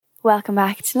Welcome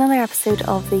back to another episode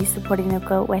of the Supporting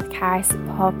Local with Caris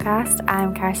podcast.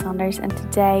 I'm Caris Saunders and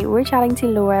today we're chatting to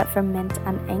Laura from Mint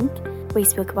and Ink. We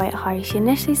spoke about how she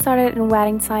initially started in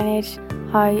wedding signage,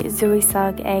 how Zoe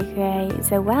Sugg aka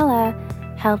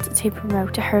Zoella helped to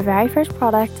promote her very first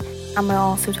product, and we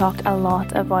also talked a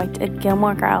lot about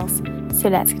Gilmore Girls. So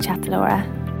let's get chat to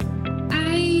Laura.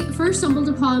 I first stumbled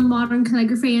upon modern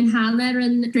calligraphy and hand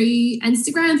lettering through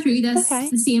Instagram, through the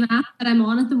same app that I'm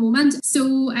on at the moment.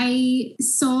 So I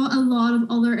saw a lot of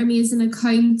other amazing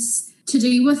accounts to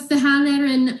do with the hand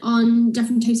lettering on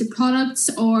different types of products,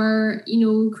 or, you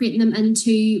know, creating them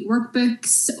into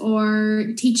workbooks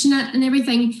or teaching it and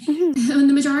everything. Mm-hmm. And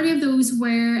the majority of those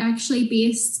were actually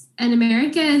based in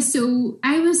America. So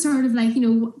I was sort of like, you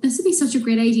know, this would be such a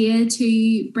great idea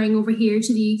to bring over here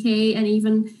to the UK and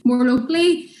even more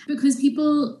locally, because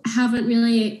people haven't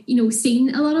really, you know,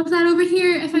 seen a lot of that over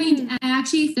here. I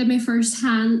actually did my first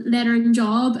hand lettering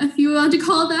job, if you want to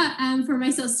call that, for my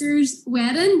sister's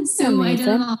wedding. So amazing. I did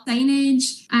a lot of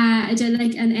signage. I did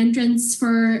like an entrance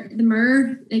for the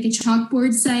mirror, like a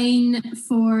chalkboard sign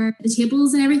for the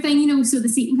tables and everything, you know, so the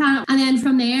seating panel. And then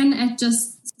from there, it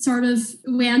just sort of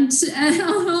went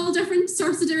on all different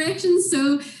sorts of directions.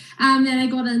 So then I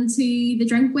got into the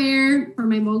drinkware for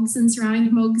my mugs and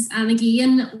ceramic mugs, and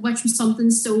again, which was something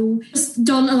so just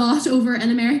done a lot over in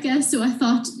America. So I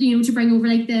thought, you know, to bring over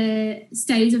like the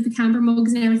styles of the camper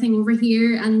mugs and everything over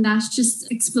here, and that's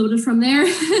just exploded from there,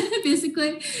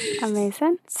 basically.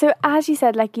 Amazing. So as you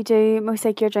said, like you do most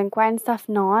like your drinkware and stuff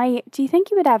now, do you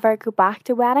think you would ever go back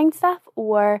to wedding stuff,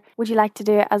 or would you like to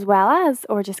do it as well as,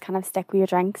 or just kind of stick with your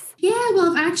drinks? Yeah,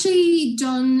 well, I've actually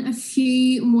done a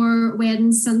few more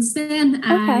weddings since then,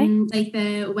 like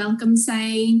the welcome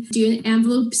sign, doing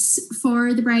envelopes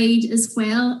for the bride as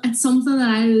well. It's something that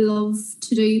I love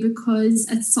to do because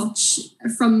it's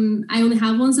I only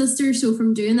have one sister, so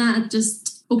from doing that, it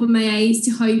just opened my eyes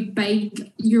to how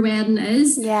big your wedding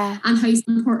is, and how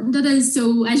important it is.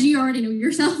 So as you already know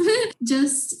yourself,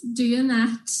 just doing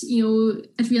that, you know,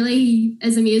 it really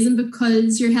is amazing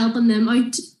because you're helping them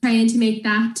out, trying to make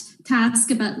that task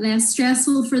a bit less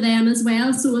stressful for them as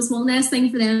well. So it's one less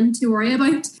thing for them to worry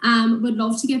about. Would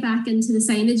love to get back into the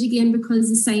signage again, because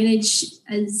the signage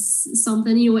is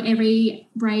something, you know, every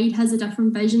bride has a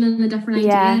different vision and a different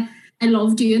idea. I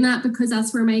love doing that because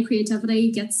that's where my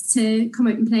creativity gets to come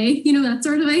out and play, you know, that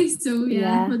sort of way. So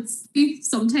let's do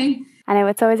sometime. I know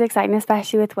it's always exciting,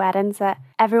 especially with weddings, that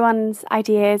everyone's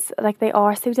ideas, like they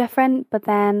are so different, but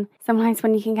then sometimes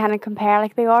when you can kind of compare,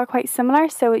 like they are quite similar.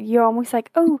 So you're almost like,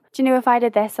 oh, do you know, if I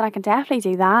did this, then I can definitely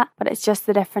do that. But it's just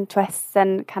the different twists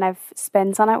and kind of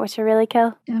spins on it, which are really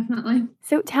cool. Definitely.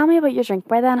 So tell me about your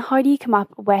drinkware then. How do you come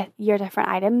up with your different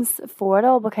items for it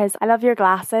all? Because I love your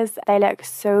glasses. They look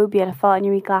so beautiful, and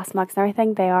your wee glass mugs and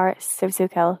everything. They are so, so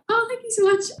cool. Oh, thank you so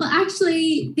much. Well,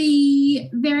 actually, the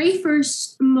very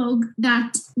first mug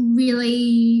that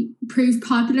really proved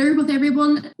popular with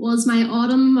everyone was my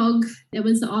autumn mug. It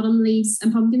was the Autumn Leaves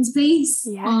and Pumpkins piece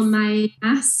on my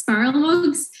spiral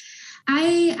mugs.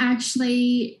 I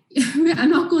actually,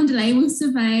 I'm not going to lie, most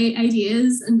of my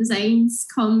ideas and designs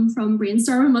come from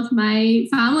brainstorming with my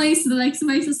family. So the likes of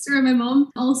my sister and my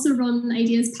mum also run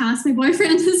ideas past my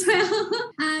boyfriend as well,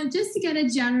 just to get a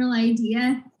general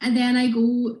idea. And then I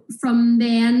go from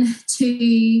then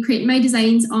to create my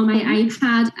designs on my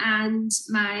iPad and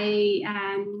my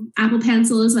Apple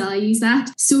Pencil as well. I use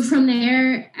that. So from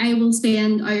there, I will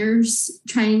spend hours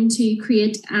trying to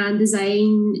create and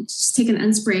design, just taking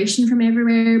inspiration from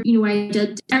everywhere. You know, I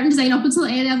did art and design up until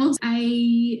A levels.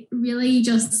 I really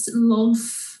just love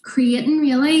creating,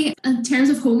 really. In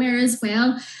terms of homeware as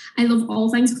well, I love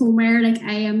all things homeware. Like,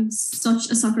 I am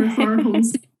such a sucker for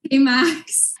homestay,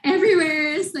 Max.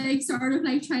 Everywhere is like sort of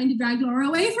like trying to drag Laura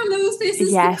away from those places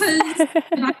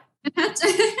because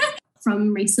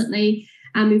from recently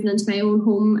moving into my own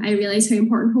home, I realised how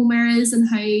important homeware is and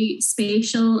how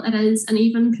spatial it is. And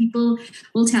even people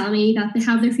will tell me that they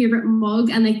have their favourite mug,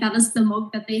 and like that is the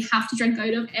mug that they have to drink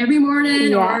out of every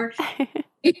morning, or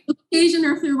occasion,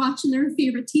 or if they're watching their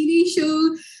favourite TV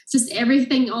show. Just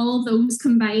everything, all of those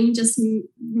combined just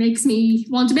makes me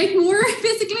want to make more,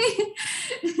 basically.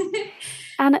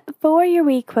 And for your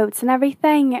wee quotes and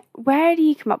everything, where do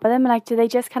you come up with them? Like, do they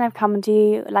just kind of come to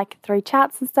you like through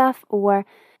chats and stuff, or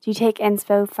do you take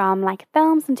inspo from like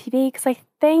films and TV? Because I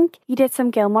think you did some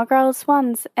Gilmore Girls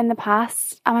ones in the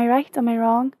past. Am I right? Am I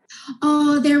wrong?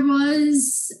 Oh, there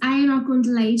was. I'm not going to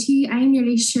lie to you. I'm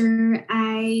nearly sure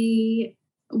I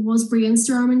was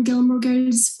brainstorming Gilmore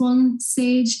Girls one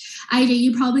stage.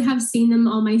 You probably have seen them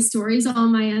on my stories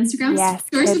on my Instagram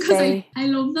stories, because I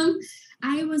love them.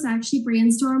 I was actually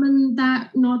brainstorming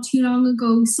that not too long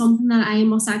ago, something that I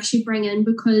must actually bring in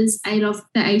because I love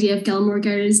the idea of Gilmore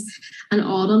Girls and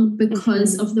Autumn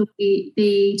because of the way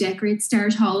they decorate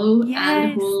Stars Hollow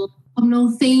and the whole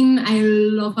autumnal theme. I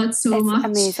love it so much.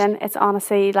 It's amazing. It's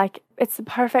honestly like it's the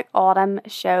perfect autumn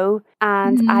show,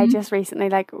 and I just recently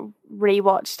like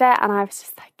rewatched it, and I was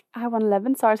just like, I want to live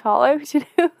in Stars Hollow. You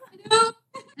know? I know.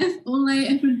 If only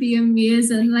it would be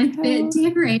amazing. Like the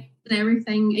decoration and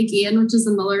everything again, which is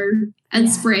another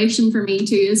inspiration for me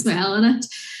too as well in it.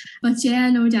 But yeah,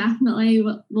 no, definitely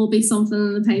will be something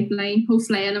in the pipeline,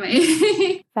 hopefully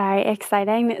anyway. Very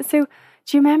exciting. So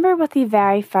do you remember what the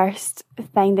very first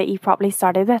thing that you probably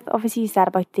started with? Obviously you said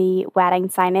about the wedding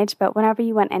signage, but whenever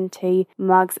you went into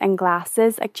mugs and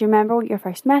glasses, like do you remember what your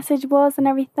first message was and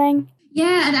everything?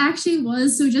 Yeah, it actually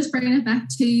was. So just bringing it back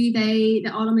to the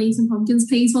Autumn Leaves and Pumpkins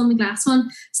Please one, the glass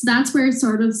one. So that's where it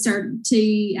sort of started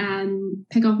to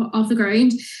pick up off the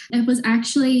ground. It was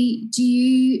actually, do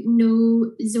you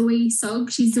know Zoe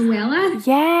Sugg? She's Zoella.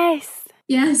 Yes.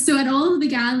 Yeah, so it all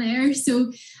began there.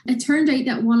 So it turned out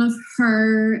that one of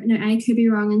her, now I could be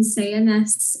wrong in saying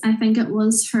this, I think it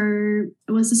was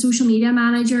a social media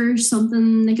manager,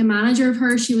 something like a manager of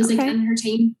hers. She was like in her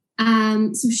team.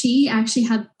 So she actually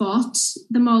had bought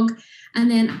the mug,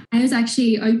 and then I was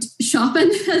actually out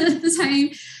shopping at the time,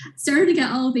 started to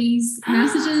get all these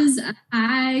messages and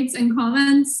tags and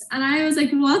comments, and I was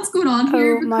like, what's going on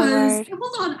here? Because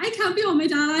hold on, I can't be on my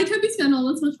data, I can't be spending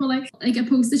all this much for like a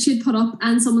post that she had put up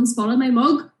and someone spotted my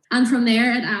mug. And from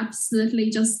there, it absolutely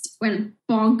just went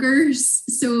bonkers.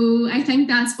 So I think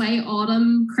that's why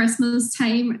autumn, Christmas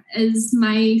time is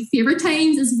my favourite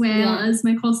times as well as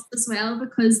my cost as well,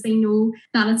 because they know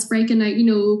that it's breaking out, you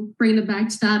know, bringing it back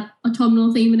to that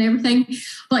autumnal theme and everything.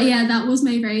 But yeah, that was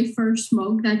my very first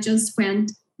mug that just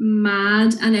went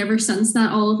mad. And ever since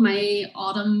that, all of my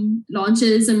autumn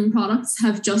launches and products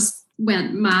have just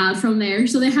went mad from there.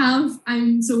 So they have.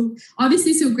 I'm so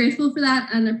obviously so grateful for that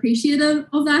and appreciative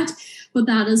of that. But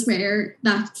that is where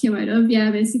that came out of,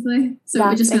 basically. So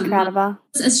that's it just incredible.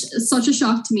 It's such a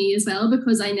shock to me as well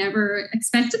because I never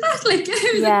expected that. Like,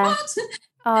 I was like, what?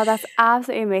 Oh, that's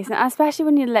absolutely amazing. Especially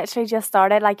when you literally just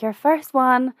started, like your first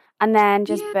one, and then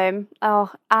just boom.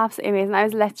 Oh, absolutely amazing. I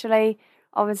was literally,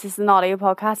 obviously it's an audio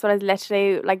podcast, but I was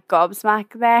literally like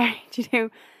gobsmacked there. Do you know?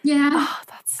 Yeah. Oh,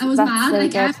 I was mad. So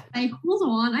like, I was like, hold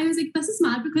on. I was like, this is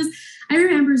mad because I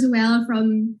remember Zoella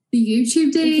from the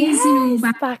YouTube days, you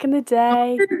know, back in the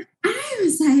day. And I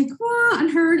was like, what?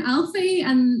 And her and Alfie,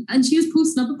 and she was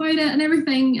posting up about it and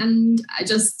everything. And I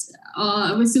just,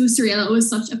 it was so surreal. It was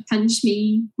such a pinch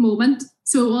me moment.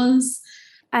 So it was.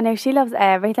 I know she loves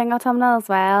everything autumnal as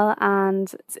well,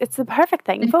 and it's the perfect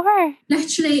thing for her.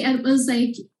 Literally, it was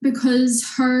like, because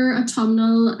her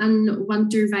autumnal and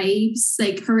winter vibes,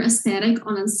 like her aesthetic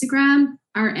on Instagram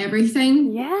are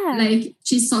everything. Yeah. Like,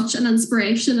 she's such an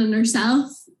inspiration in herself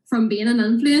from being an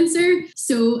influencer.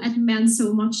 So it meant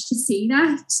so much to see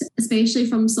that, especially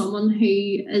from someone who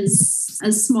is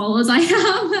as small as I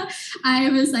am. I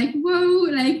was like,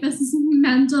 whoa, like this is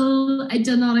mental. I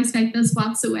did not expect this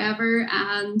whatsoever.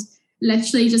 And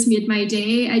literally just made my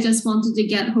day. I just wanted to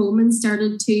get home and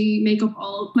started to make up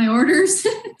all of my orders.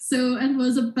 So it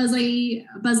was a busy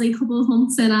couple of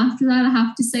months in after that, I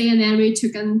have to say. And then we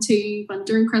took into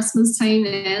winter and Christmas time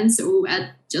then. So it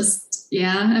just,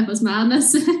 it was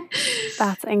madness.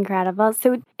 That's incredible.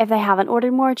 So if they haven't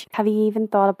ordered more, have you even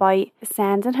thought about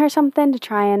sending her something to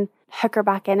try and hook her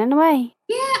back in a way?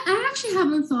 Yeah, I actually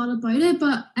haven't thought about it,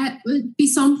 but it would be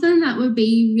something that would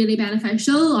be really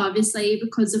beneficial, obviously,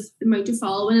 because of the amount of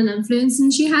following and influence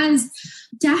and she has.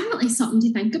 Definitely something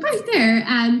to think about there.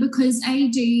 Because I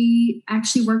do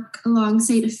actually work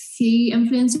alongside a few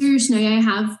influencers. Now I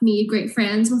have made great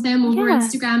friends with them over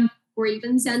Instagram before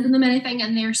even sending them anything,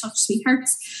 and they're such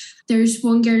sweethearts. There's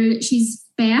one girl, she's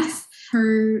Beth.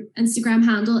 Her Instagram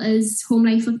handle is Home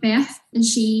Life with Beth, and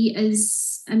she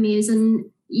is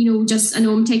amazing. You know, just I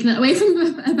know I'm taking it away from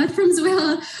a bit from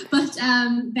Zoella, but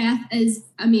Beth is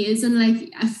amazing. Like,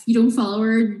 if you don't follow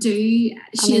her, do.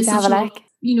 She is such a,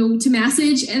 you know, to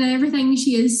message and everything.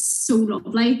 She is so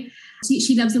lovely.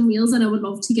 She lives in Wales, and I would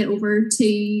love to get over to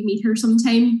meet her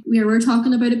sometime. We were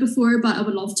talking about it before, but I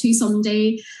would love to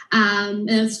someday.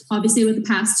 Obviously with the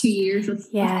past 2 years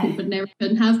with COVID, never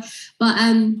couldn't have. But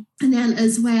and then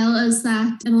as well as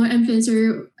that, another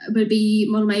influencer would be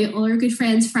one of my other good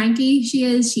friends, Frankie.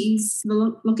 She's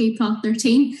the Lucky Plot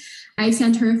 13. I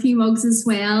sent her a few mugs as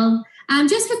well.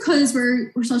 Just because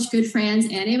we're such good friends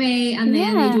anyway, and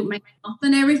then they don't mind up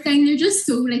and everything. They're just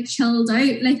so like chilled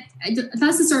out. Like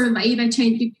that's the sort of vibe I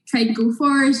try to go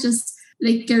for. Is just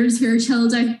like girls who are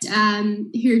chilled out,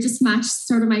 who just match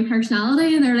sort of my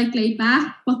personality, and they're like laid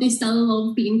back, but they still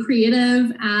love being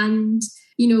creative and,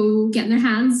 you know, getting their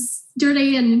hands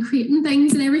dirty and creating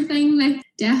things and everything. Like,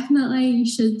 definitely you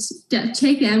should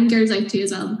check them girls out too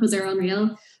as well, because they're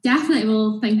unreal. Definitely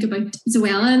will think about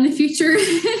Zoella in the future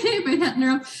about hitting her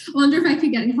up. I wonder if I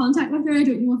could get in contact with her. I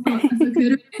don't know if I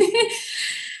could.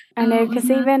 I know, because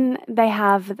even they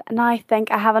have, now I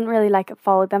think I haven't really like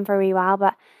followed them for a wee while,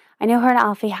 but I know her and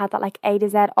Alfie had that like A to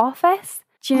Z office.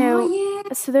 Do you know?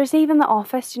 Yeah. So there's even the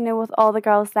office, you know, with all the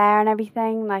girls there and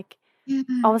everything. Like,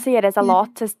 obviously it is a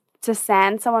lot to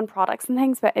send someone products and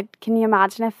things, but can you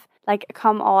imagine if like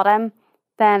come autumn,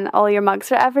 then all your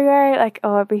mugs are everywhere? Like,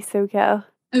 oh, it'd be so cool.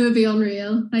 It would be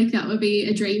unreal. Like, that would be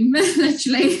a dream,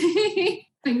 literally.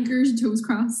 Fingers and toes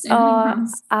crossed.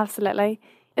 Crossed. Absolutely.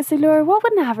 So Laura, what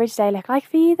would an average day look like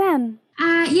for you then?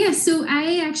 So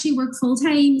I actually work full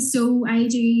time. So I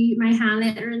do my hand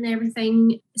letter and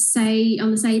everything, say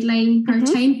on the sideline part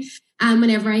time.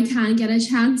 Whenever I can get a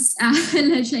chance,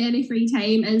 literally any free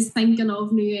time is thinking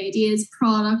of new ideas,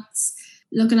 products,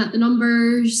 looking at the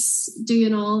numbers,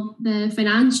 doing all the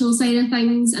financial side of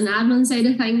things and admin side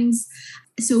of things.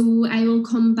 So I will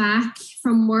come back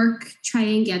from work, try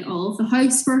and get all of the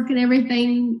housework and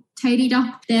everything tidied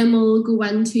up. Then we'll go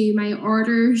into my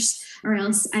orders, or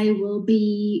else I will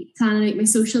be planning out my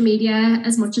social media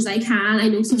as much as I can. I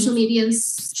know social media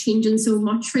is changing so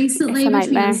much recently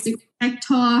between Instagram,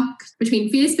 TikTok,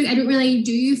 between Facebook. I don't really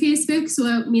do Facebook, so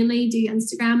I mainly do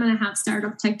Instagram, and I have started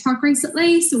up TikTok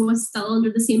recently. So it's still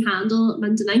under the same handle,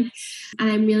 Mint and Ink.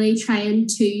 And I'm really trying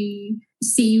to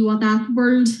see what that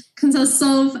world consists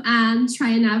of and try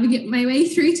and navigate my way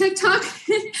through TikTok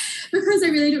because I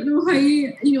really don't know how,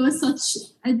 you know, it's such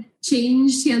a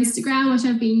change to Instagram, which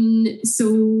I've been so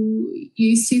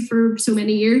used to for so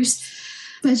many years.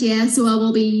 But yeah, so I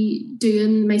will be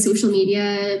doing my social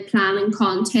media, planning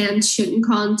content, shooting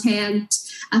content.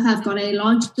 If I've got any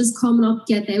launches coming up,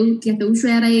 get those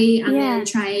ready, and then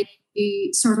try to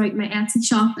sort out my Etsy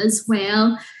shop as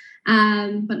well.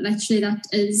 But literally that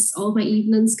is all my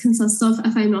evenings consist of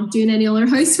if I'm not doing any other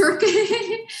housework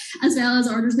as well as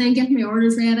orders, then get my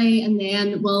orders ready, and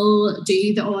then we'll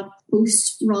do the odd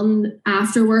post run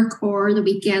after work or the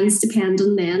weekends,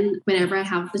 depending then whenever I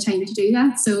have the time to do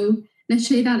that. So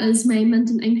literally that is my Mint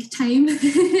and Ink time.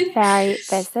 Very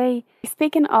busy.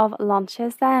 Speaking of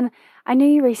lunches then, I know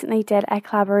you recently did a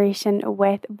collaboration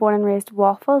with Born and Raised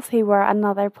Waffles, who were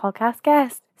another podcast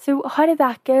guest. So how did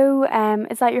that go?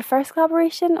 Is that your first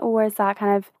collaboration, or is that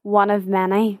kind of one of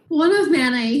many? One of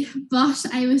many, but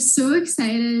I was so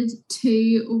excited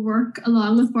to work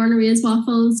along with Born and Raised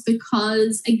Waffles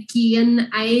because,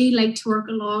 again, I like to work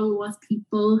along with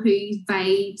people whose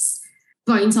vibes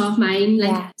bounce off mine.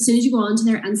 Like, as soon as you go onto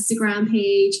their Instagram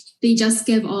page, they just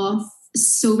give off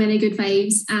so many good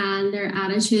vibes, and their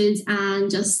attitudes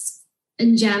and just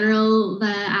in general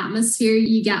the atmosphere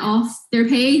you get off their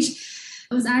page.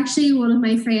 It was actually one of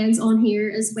my friends on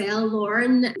here as well,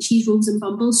 Lauren. She's Rose and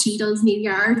Bumble. She does Neil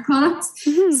Yard products.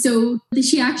 So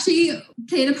she actually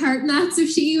played a part in that. So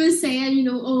she was saying, you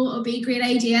know, oh, it'll be a great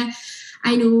idea.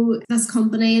 I know this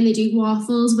company and they do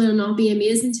waffles. Will it not be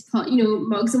amazing to put, you know,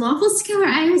 mugs and waffles together?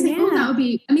 I was like, oh, that would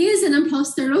be amazing. And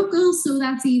plus they're local, so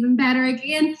that's even better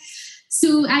again.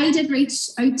 So I did reach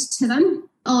out to them.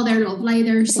 Oh, they're lovely.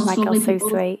 They're such lovely people.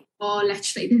 So sweet. Oh,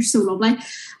 literally, they're so lovely.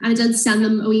 And I did send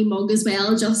them a wee mug as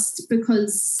well, just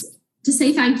because to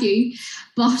say thank you.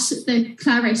 But the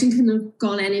collaboration couldn't have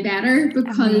gone any better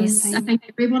because I think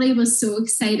everybody was so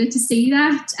excited to see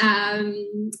that.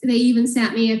 They even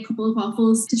sent me a couple of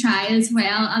waffles to try as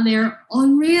well, and they're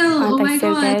unreal. Oh my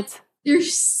God. Good. They're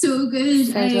so good.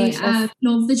 So I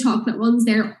love the chocolate ones.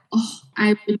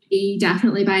 I would be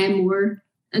definitely buying more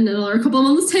in another couple of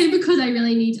months' time because I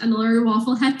really need another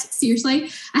waffle hit. Seriously,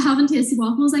 I haven't tasted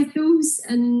waffles like those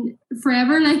in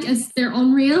forever. Like, they're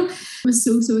unreal. I was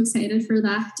so excited for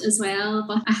that as well.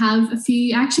 But I have a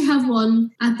few. I actually have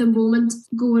one at the moment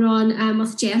going on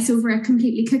with Jess over at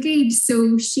Completely Cookied.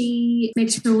 So she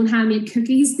makes her own handmade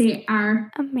cookies. They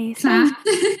are amazing.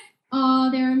 Oh,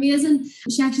 they're amazing.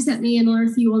 She actually sent me another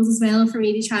few ones as well for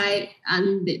me to try,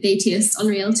 and they taste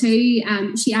unreal too.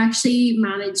 She actually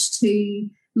managed to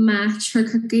match her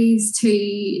cookies to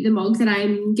the mug that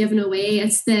I'm giving away.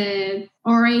 It's the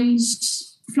orange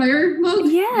flower mug.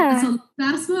 Yeah. It's a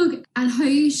glass mug. And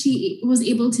how she was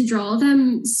able to draw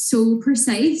them so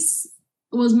precise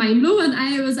was mind blowing.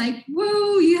 I was like,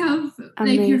 whoa, you have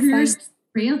like your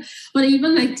real. But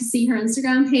even like to see her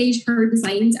Instagram page, her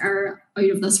designs are out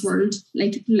of this world,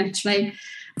 like literally.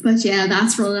 But yeah,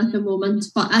 that's rolling at the moment.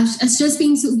 But it's just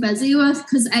been so busy with,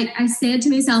 because I said to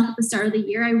myself at the start of the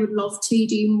year, I would love to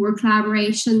do more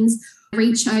collaborations,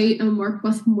 reach out and work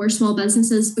with more small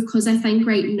businesses, because I think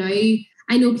right now,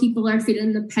 I know people are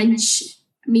feeling the pinch,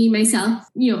 me, myself,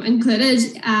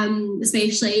 included,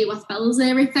 especially with bills and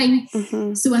everything.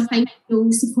 Mm-hmm. So I think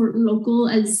supporting local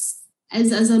is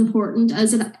as important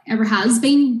as it ever has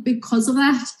been because of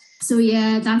that. So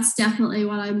yeah, that's definitely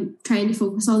what I'm trying to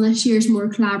focus on this year, is more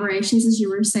collaborations, as you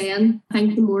were saying. I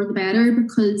think the more the better,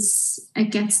 because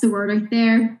it gets the word out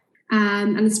there,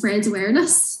 and it spreads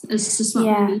awareness. It's just what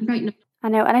we need right now. I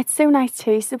know, and it's so nice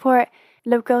to support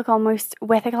local almost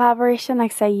with a collaboration.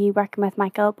 Like say you working with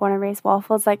Michael, Born and Raised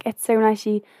Waffles, like it's so nice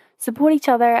you support each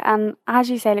other, and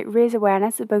as you say, like raise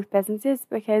awareness of both businesses,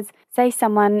 because say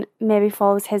someone maybe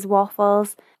follows his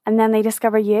waffles and then they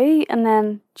discover you, and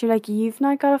then you've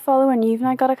now got a follower and you've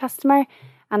now got a customer.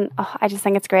 And I just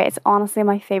think it's great. It's honestly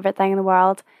my favourite thing in the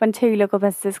world. When two local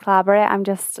businesses collaborate, I'm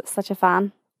just such a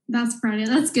fan. That's brilliant.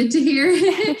 That's good to hear.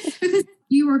 Because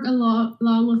you work along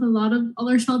with a lot of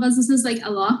other small businesses, like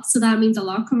a lot. So that means a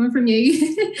lot coming from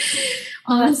you.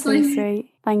 Honestly. That's so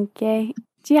sweet. Thank you.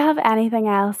 Do you have anything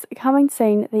else coming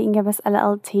soon that you can give us a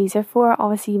little teaser for?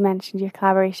 Obviously, you mentioned your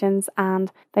collaborations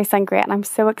and they sound great, and I'm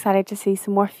so excited to see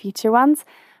some more future ones.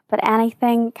 But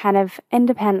anything kind of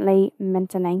independently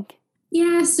Mint and Ink?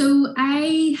 Yeah, so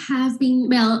I have been,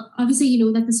 well, obviously you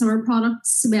know that the summer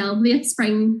products, late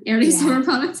spring, early summer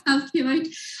products have come out.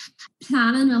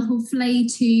 Planning, well, hopefully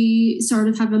to sort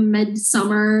of have a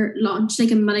mid-summer launch, like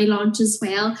a mini launch as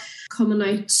well, coming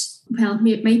out. Well,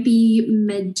 it might be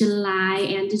mid-July,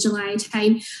 end of July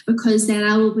time, because then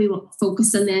I will be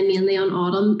focusing then mainly on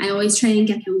autumn. I always try and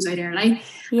get those out early.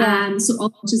 Yeah. So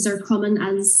all launches are coming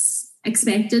as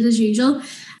expected, as usual.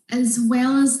 As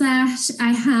well as that,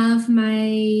 I have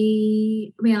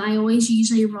I always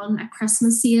usually run a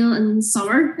Christmas sale in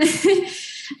summer,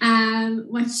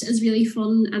 which is really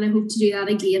fun, and I hope to do that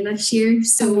again this year.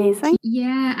 So amazing.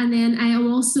 Yeah, and then I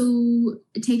am also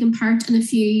taking part in a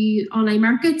few online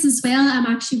markets as well.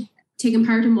 I'm actually taking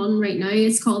part in one right now.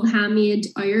 It's called Handmade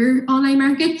Hour Online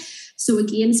Market. So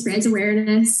again, spreads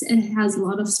awareness. It has a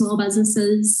lot of small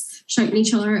businesses shouting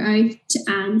each other out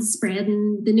and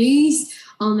spreading the news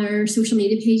on their social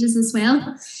media pages as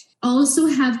well. Also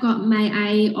have got my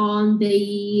eye on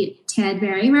the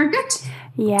Tedberry market.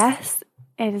 Yes,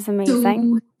 it is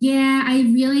amazing. So, yeah, I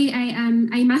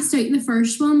missed out in the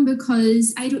first one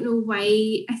because I don't know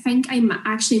why. I think I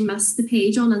actually missed the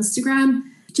page on Instagram.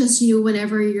 Just,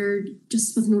 whenever you're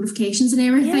just with notifications and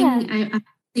everything, Yeah.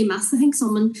 I missed. I think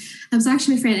it was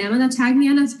actually my friend Emma that tagged me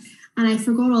in it, and I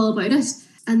forgot all about it.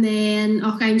 And then,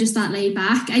 I'm just that laid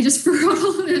back. I just forgot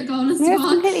all about it. You're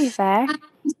completely fair. And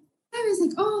I was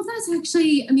like, oh, that's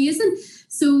actually amazing.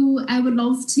 So I would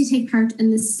love to take part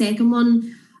in the second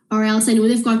one, or else I know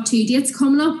they've got 2 dates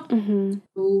coming up. Mm-hmm.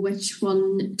 So which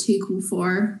one to go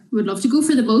for? Would love to go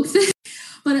for the both.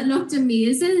 But it looked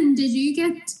amazing. Did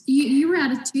you you were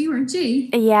at it too, weren't you?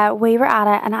 Yeah, we were at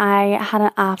it and I had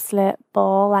an absolute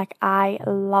ball. Like, I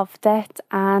loved it,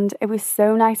 and it was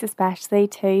so nice, especially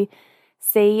to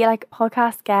see like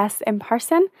podcast guests in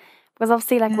person, because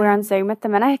obviously we're on Zoom at the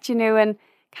minute, and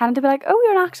kind of to be like, oh,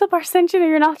 you're an actual person,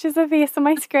 you're not just a face on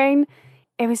my screen.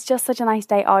 It was just such a nice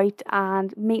day out,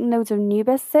 and meeting loads of new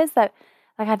businesses that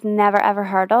I'd never ever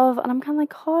heard of, and I'm kind of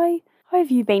like, how have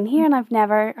you been here? And I've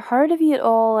never heard of you at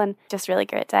all, and just really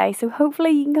great day. So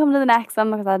hopefully you can come to the next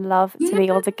one, because I'd love to be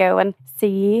able to go and see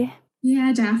you.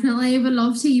 Yeah, definitely. I would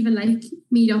love to even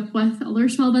meet up with other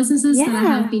small businesses that I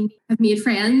have made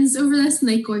friends over this,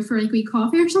 and go for wee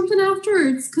coffee or something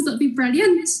afterwards, because it'll be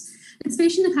brilliant.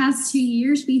 Especially in the past 2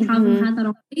 years, we haven't had that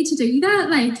opportunity to do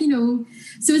that.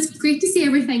 So it's great to see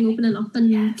everything opening up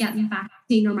and getting back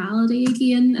to normality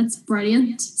again. It's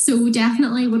brilliant. So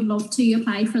definitely would love to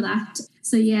apply for that.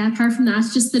 So yeah, apart from that,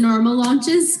 just the normal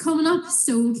launches coming up.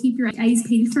 So keep your eyes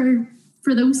peeled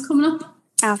for those coming up.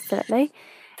 Absolutely.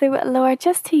 So Laura,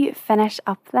 just to finish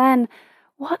up then,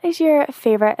 what is your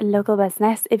favourite local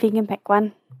business, if you can pick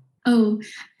one? Oh,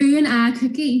 Ooh &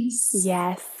 Cookies.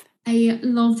 Yes. I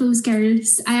love those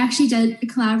girls. I actually did a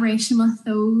collaboration with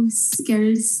those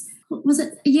girls. What was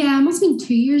it? Yeah, it must have been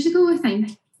 2 years ago, I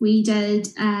think. We did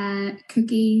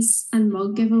cookies and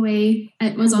mug giveaway.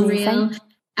 It was unreal.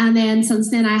 And then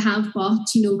since then I have bought,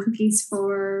 cookies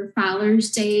for Father's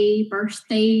Day,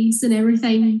 birthdays and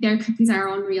everything. Their cookies are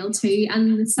unreal too.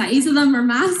 And the size of them are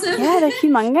massive. Yeah, they're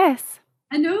humongous.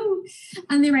 I know.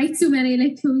 And they write so many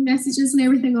like cool messages and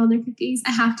everything on their cookies,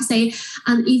 I have to say.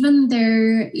 And even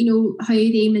their, how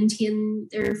they maintain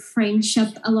their friendship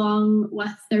along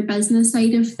with their business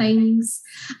side of things,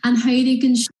 and how they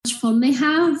can show how much fun they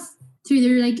have through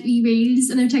their like e-reels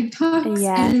and their TikToks.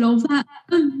 Yeah. I love that.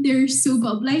 They're so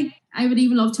bubbly. I would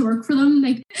even love to work for them.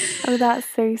 Oh, that's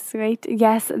so sweet.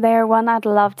 Yes, they're one I'd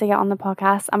love to get on the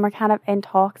podcast, and we're kind of in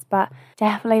talks, but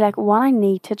definitely like one I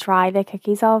need to try the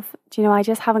cookies of. Do you know, I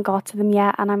just haven't got to them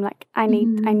yet, and I'm like, I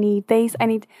need these. I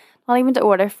need not even to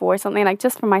order for something, like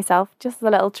just for myself, just a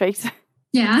little treat.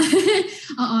 Yeah.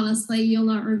 Honestly, you'll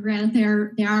not regret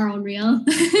it. They are unreal.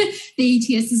 They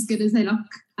taste as good as they look.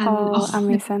 And,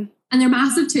 amazing. And they're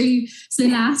massive too, so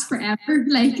they last forever.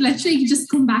 Like literally, you just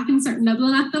come back and start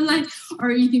nibbling at them,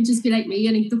 or you can just be like me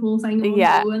and eat the whole thing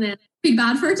and then be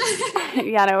bad for it.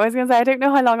 Yeah, no, I was gonna say I don't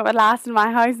know how long it would last in my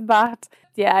house, but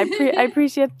yeah, I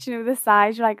appreciate the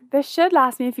size. You're like, this should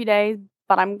last me a few days,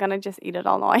 but I'm gonna just eat it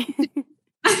all now.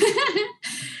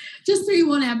 Just through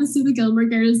one episode of Gilmore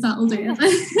Girls, that'll do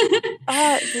it.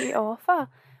 Oh, it'd be awful.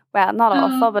 Well, not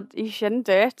awful, but you shouldn't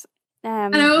do it. I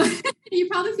know. You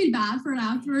probably feel bad for it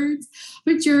afterwards,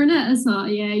 but during it, it's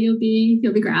not. Yeah, you'll be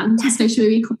grand.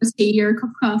 Especially a cup of tea or a cup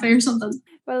of coffee or something.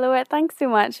 Well, Loa, thanks so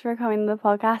much for coming to the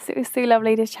podcast. It was so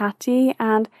lovely to chat to you,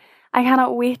 and I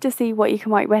cannot wait to see what you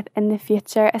come out with in the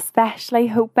future, especially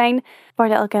hoping for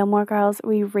Little Gilmore Girls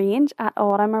re-range at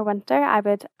autumn or winter. I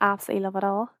would absolutely love it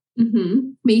all.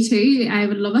 Mm-hmm. Me too. I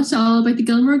would love it all about the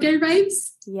Gilmore Girl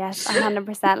vibes. Yes,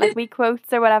 100%. Like wee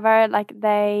quotes or whatever. Like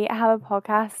they have a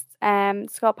podcast.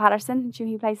 Scott Patterson,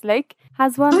 who plays Luke,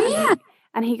 has one. Oh, yeah.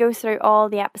 And he goes through all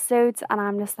the episodes, and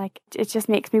I'm just like, it just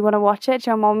makes me want to watch it.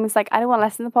 Your mum was like, I don't want to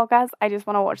listen to the podcast, I just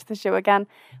want to watch the show again.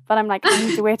 But I'm like, I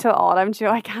need to wait till autumn.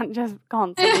 I can't just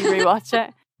constantly rewatch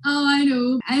it. Oh, I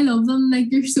know. I love them. Like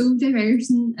they're so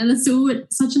diverse, and it's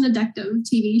such an addictive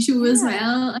TV show as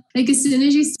well. Like as soon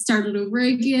as you start it over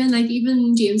again, like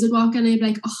even James would walk in and I'd be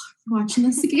like, oh, I'm watching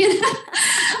this again.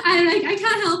 I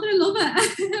can't help it. I love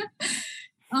it.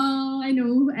 Oh, I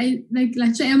know. I like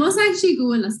literally. I must actually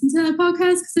go and listen to that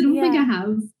podcast because I don't think I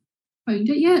have found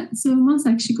it yet. So I must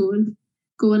actually go and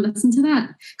listen to that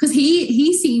because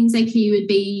he seems like he would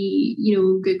be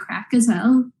good crack as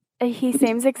well. He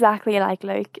seems exactly like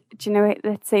Luke. Do you know,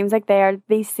 it seems like they are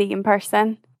the same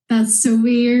person. That's so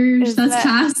weird. That's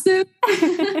class though.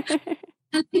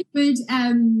 And like with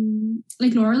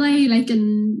like Lorelai,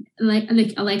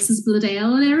 like Alexis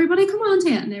Bledel and everybody come on to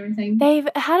it and everything. They've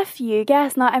had a few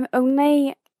guests. Now I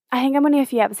think I'm only a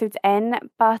few episodes in,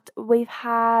 but we've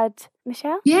had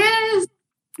Michelle. Yes.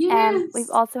 We've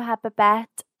also had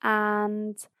Babette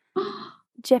and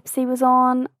Gypsy was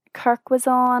on. Kirk was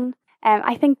on.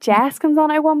 I think Jess comes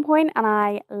on at one point, and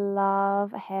I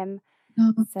love him.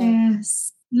 Oh, so.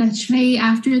 Yes. Literally,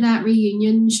 after that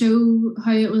reunion show,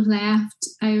 how it was left,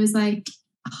 I was like,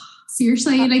 oh,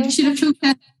 seriously, like you should have chosen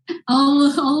it all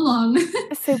along.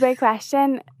 So, big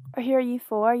question. Who are you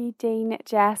for? Are you Dean,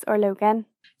 Jess, or Logan?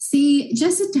 See,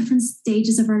 just at different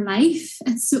stages of her life.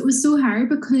 It was so hard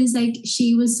because like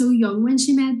she was so young when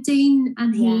she met Dean,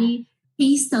 and he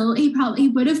probably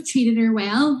would have treated her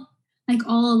well, like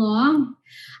all along.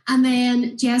 And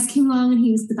then Jess came along and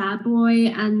he was the bad boy,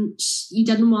 and you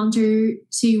didn't want her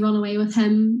to run away with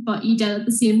him, but you did at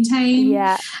the same time.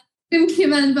 Yeah. And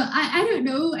came in, but I don't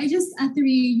know. I just, at the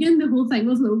reunion, the whole thing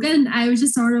with Logan, I was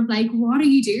just sort of like, what are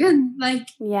you doing? Like,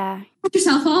 put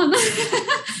yourself on.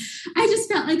 I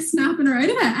just felt like snapping her out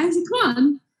of it. I was like, come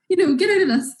on, get out of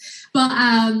this.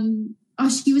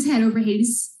 But she was head over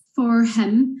heels for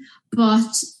him.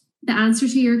 But the answer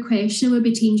to your question would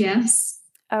be Team Jess.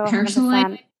 Oh, personally.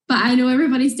 100%. But I know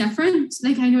everybody's different.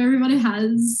 Like, I know everybody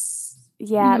has...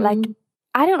 Yeah, like,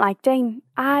 I don't like Dean.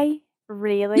 I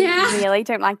really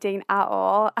don't like Dean at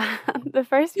all. The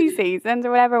first few seasons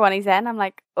or whatever when he's in, I'm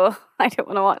like, oh, I don't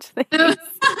want to watch this.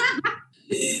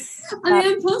 And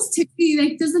then plus too,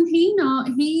 like, doesn't he not?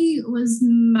 He was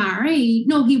married.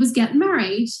 No, he was getting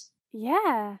married.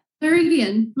 Yeah.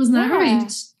 Again, wasn't that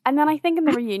right? And then I think in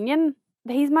the reunion,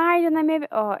 he's married, and then maybe,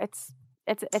 it's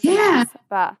a mess.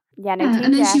 But yeah, no,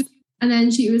 and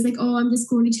then she was like, oh, I'm just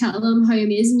going to tell them how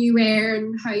amazing you were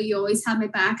and how you always had my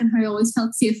back and how I always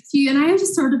felt safe with you. And I was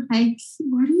just sort of like,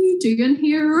 what are you doing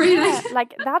here? Really? Yeah,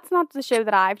 like, that's not the show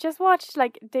that I've just watched.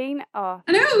 Like, Dean, oh.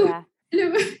 I know. Yeah. I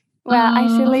know. Well, I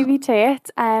should leave you to it.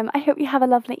 I hope you have a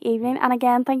lovely evening. And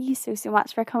again, thank you so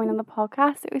much for coming on the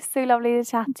podcast. It was so lovely to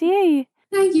chat to you.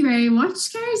 Thank you very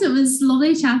much, guys. It was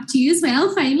lovely to chat to you as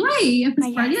well, finally. It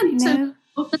was brilliant. Yes,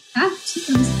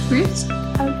 It was great.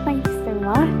 Oh, thank you so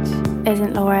much.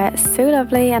 Isn't Laura so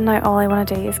lovely? And now all I want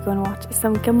to do is go and watch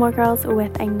some Gilmore Girls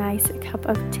with a nice cup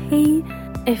of tea.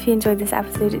 If you enjoyed this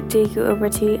episode, do go over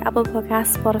to Apple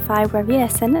Podcasts, Spotify, wherever you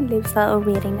listen, and leave us a little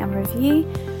rating and review.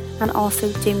 And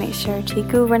also do make sure to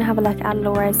go over and have a look at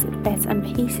Laura's bits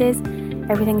and pieces.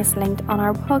 Everything is linked on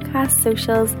our podcast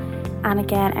socials, and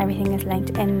again, everything is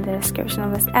linked in the description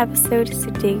of this episode, so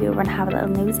do go over and have a little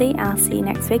nosy, and I'll see you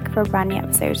next week for a brand new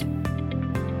episode.